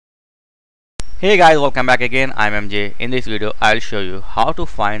Hey guys, welcome back again. I'm MJ. In this video I'll show you how to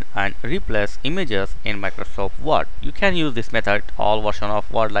find and replace images in Microsoft Word. You can use this method all version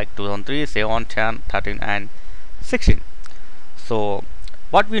of Word like 2003, 7, 10, 13 and 16. So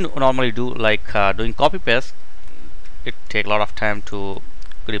what we normally do like doing copy paste, it take a lot of time to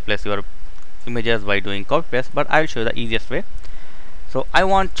replace your images by doing copy paste, but I'll show you the easiest way. So I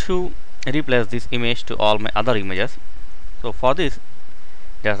want to replace this image to all my other images. So for this,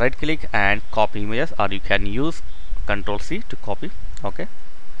 just right click and copy images, or you can use Ctrl+C to copy. Okay,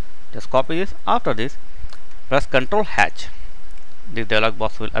 just copy this. After this, press Ctrl+H. This dialog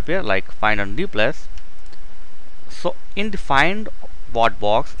box will appear like find and replace. So in the find what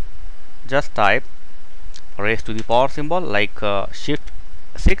box, just type raise to the power symbol like shift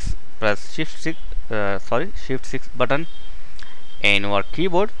 6. Press shift 6 button in your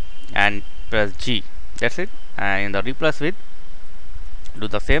keyboard and press G. That's it. And in the replace with, do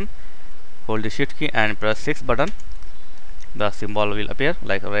the same, hold the shift key and press 6 button. The symbol will appear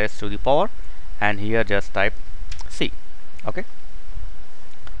like raise to the power, and here just type C. Okay,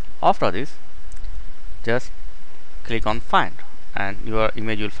 after this just click on find and your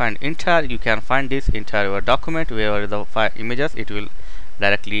image will find entire. You can find this entire your document wherever the images, it will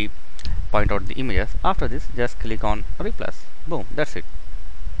directly point out the images. After this just click on replace. Boom, that's it.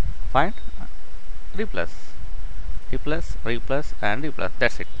 Find, replace, replace, replace and replace.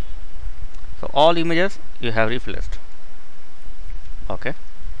 That's it. So all images you have replaced. Okay,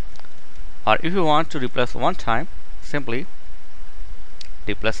 or if you want to replace one time, simply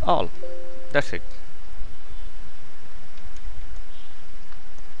replace all. That's it.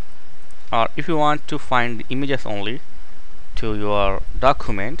 Or if you want to find the images only to your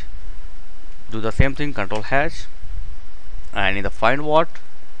document, do the same thing, Ctrl+H, and in the find what,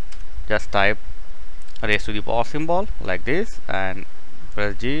 just type raise to the power symbol like this and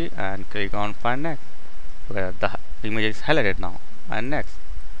press G and click on find next, where the image is highlighted now, and next.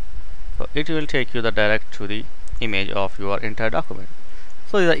 So it will take you the direct to the image of your entire document.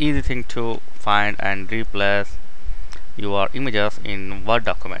 So it's an easy thing to find and replace your images in Word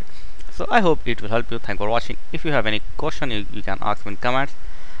document. So I hope it will help you. Thanks for watching. If you have any question, you can ask me in comments,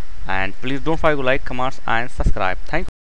 and please don't forget to like, comment and subscribe. Thank you.